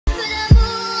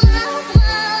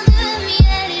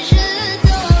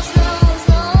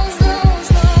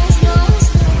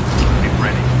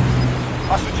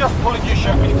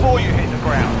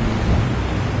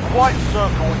white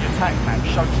circle on your tac map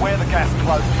shows where the gas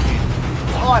closes in.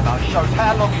 Timer shows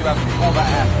how long you have before that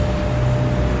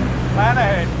happens. Plan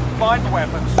ahead, find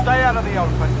weapons, stay out of the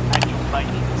open, and you'll make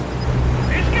it.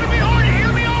 It's gonna be hard to hear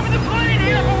me over the plane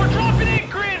here, but we're dropping in,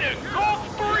 Granite. Golf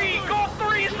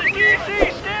 3 is the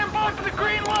DC. Stand by for the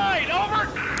green light.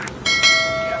 Over.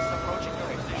 Yes, approaching your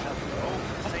position. Oh,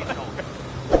 signal.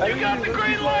 You got the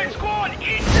green light, squad.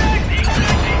 Eject.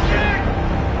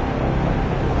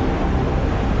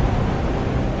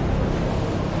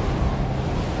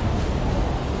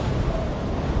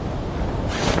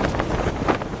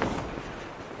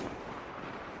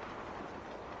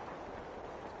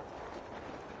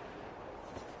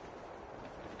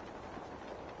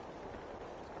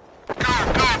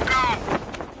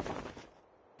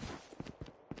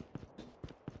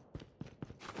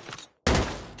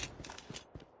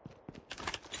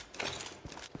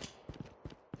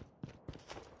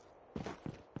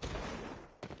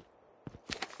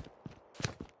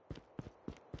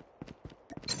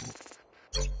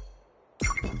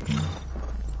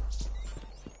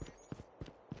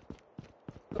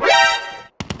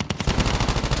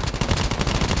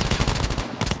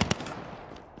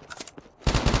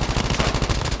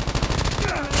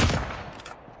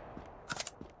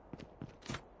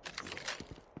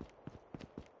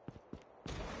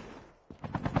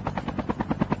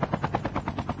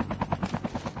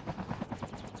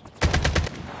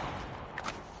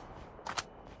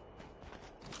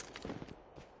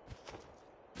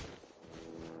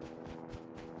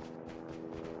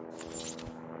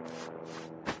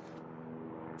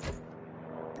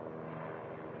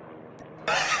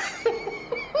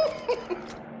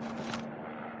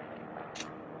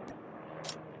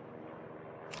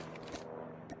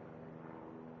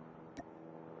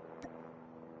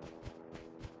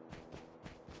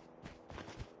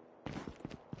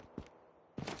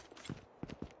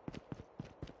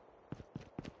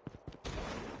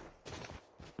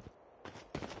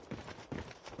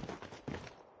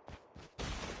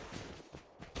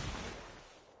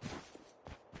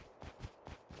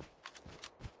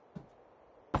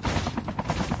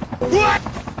 What?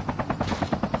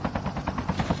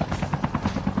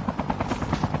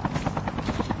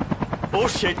 Oh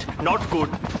shit, not good.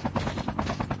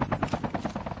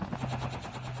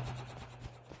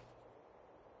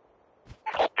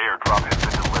 Airdrop has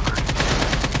been delivered.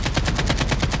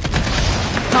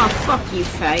 Oh, fuck you,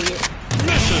 faggot.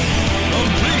 Mission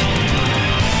complete.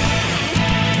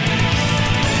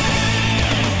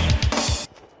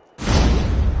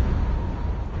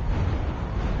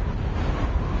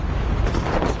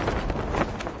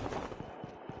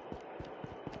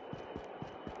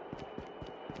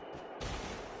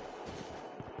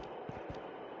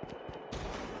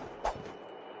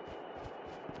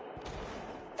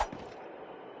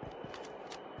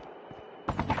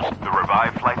 The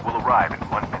revived flight will arrive in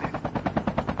 1 minute.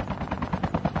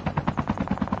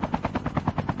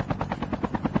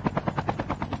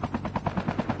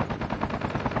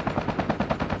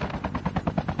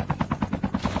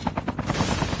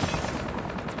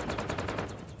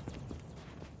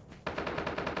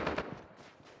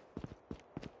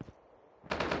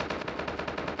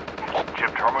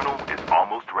 Chip terminal is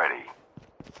almost ready.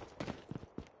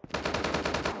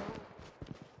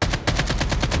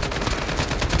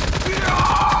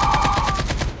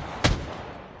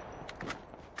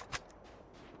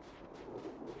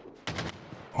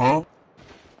 Huh?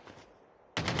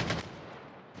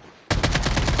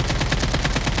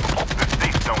 The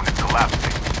safe zone is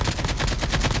collapsing.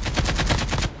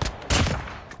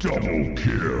 Double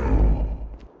kill.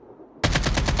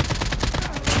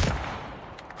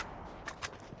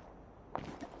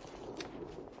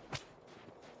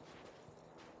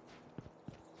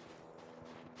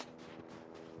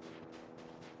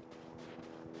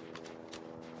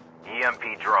 EMP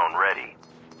drone ready.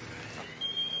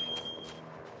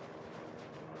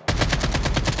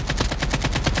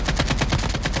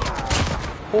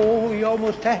 Oh, you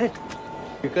almost had it.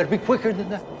 You gotta be quicker than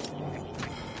that.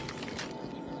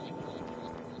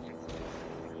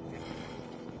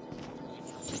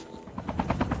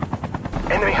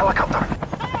 Enemy helicopter.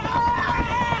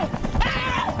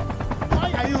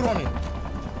 Why are you running?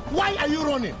 Why are you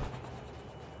running?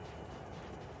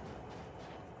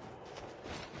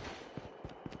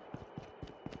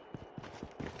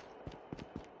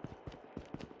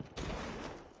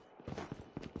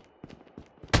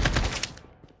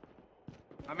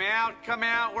 Come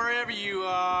out, wherever you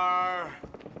are.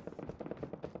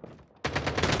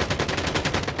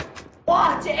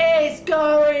 What is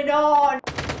going on?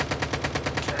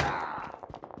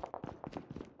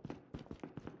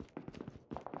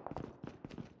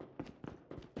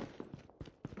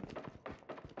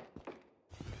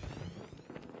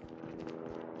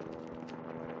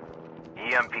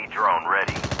 EMP drone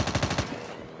ready.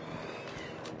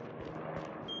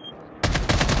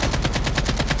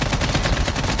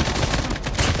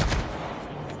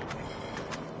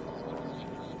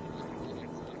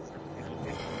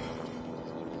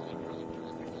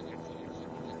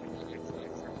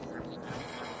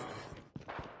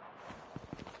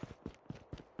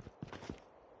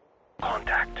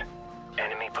 Contact.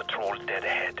 Enemy patrol dead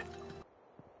ahead.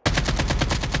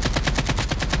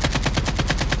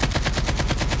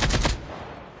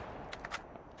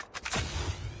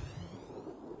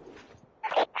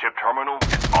 Chip terminal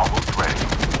is almost ready.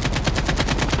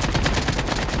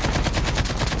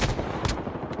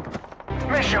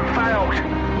 Mission failed.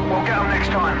 We'll get them next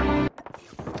time.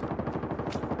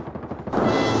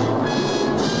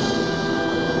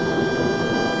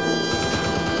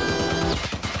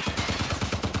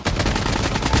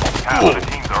 Half of the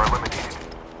teams are eliminated.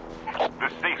 The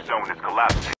safe zone is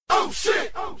collapsing. Oh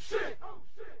shit! Oh shit!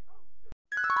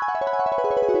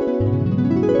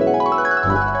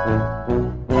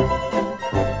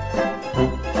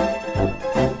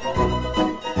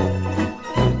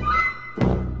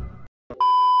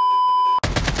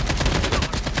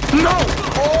 No!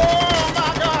 Oh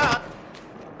my God!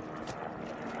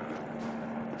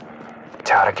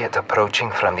 Target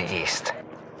approaching from the east.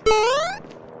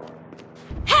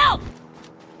 Help!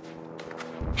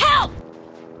 Help!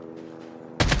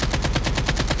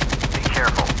 Be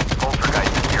careful.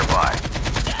 Poltergeist is nearby.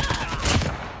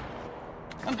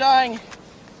 I'm dying.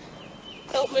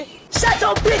 Help me. Shut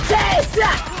up, bitches!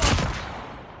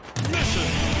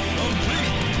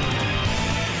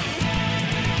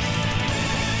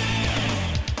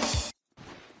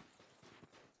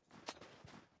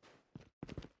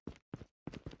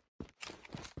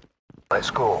 Let's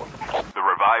go. The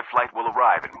revived flight will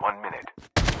arrive in 1 minute.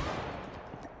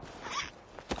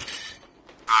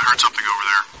 I heard something over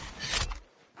there.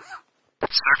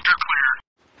 Sector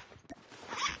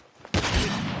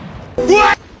clear.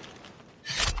 What?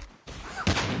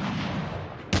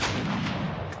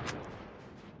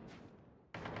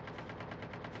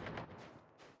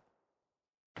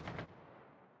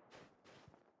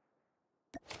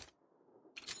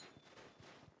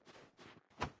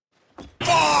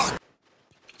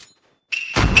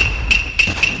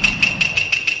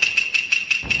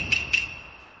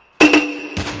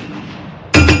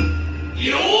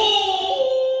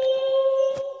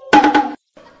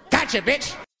 Gotcha,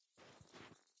 bitch!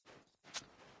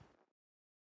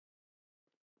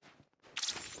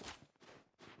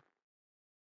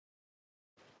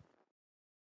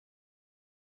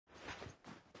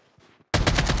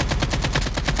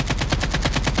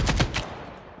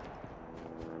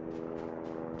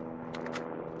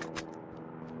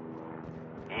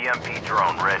 EMP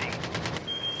drone ready.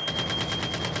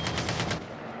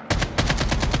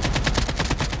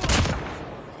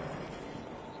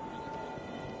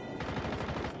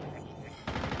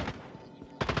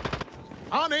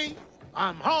 Honey,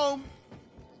 I'm home.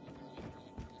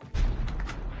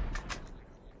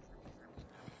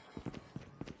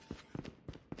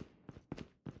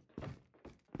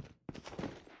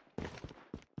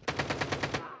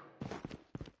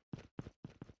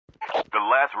 The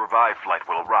last revived flight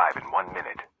will arrive in 1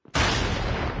 minute.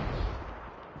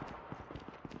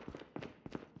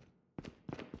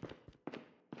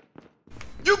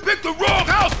 You picked the wrong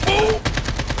house, fool!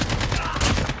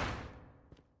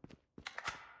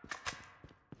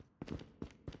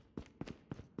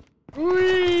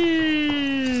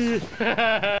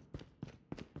 The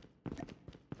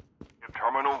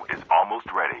terminal is almost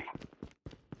ready.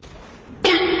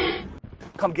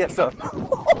 Come get some.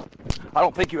 I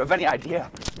don't think you have any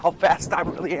idea how fast I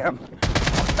really am. I'm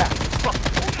fast as fuck.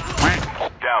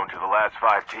 Down to the last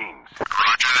 5 teams.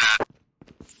 Roger that.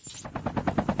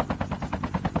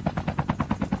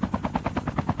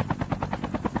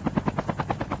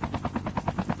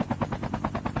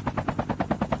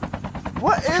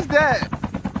 What is that?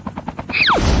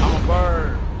 I'm a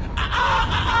bird.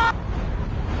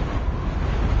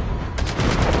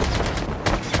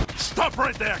 Stop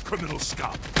right there, criminal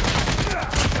scum!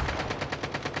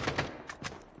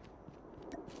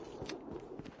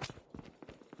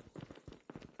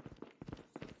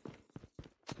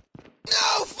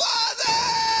 No, father!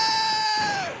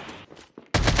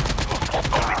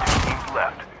 Only 2 teams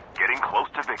left. Getting close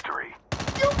to victory.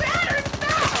 You better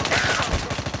stop!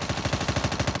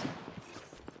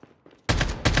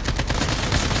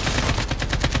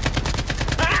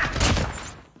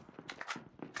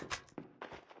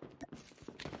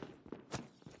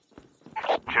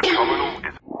 Chip terminal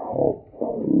is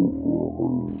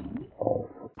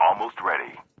almost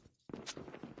ready.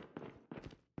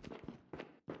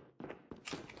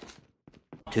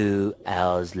 2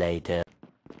 hours later.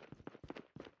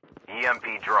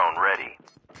 EMP drone ready.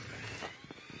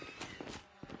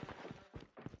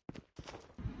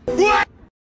 What?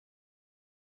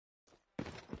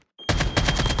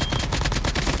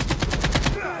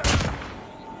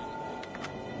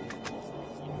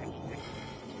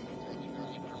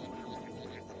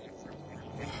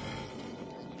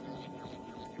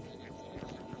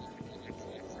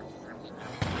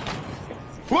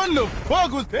 What the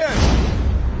fuck was that?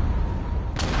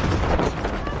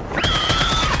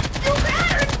 You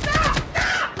better stop!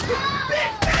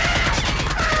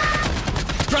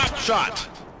 Stop! Drop shot.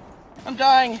 I'm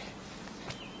dying.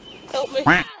 Help me.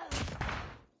 What?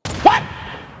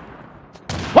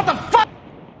 What the fuck?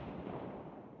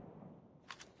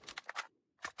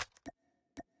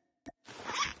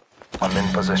 I'm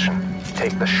in position.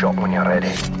 Take the shot when you're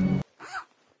ready.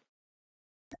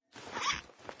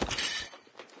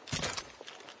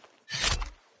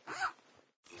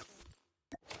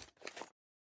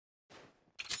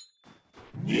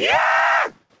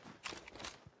 Yeah!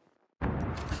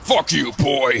 Fuck you,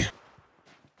 boy.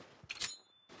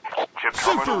 Chip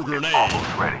Super terminal is grenade.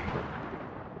 almost ready.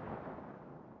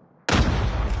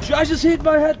 I just hit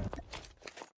my head.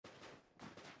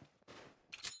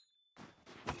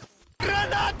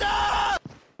 Granada!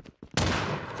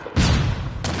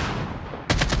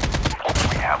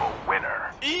 We have a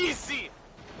winner. Easy.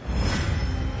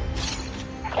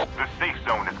 The safe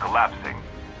zone is collapsing.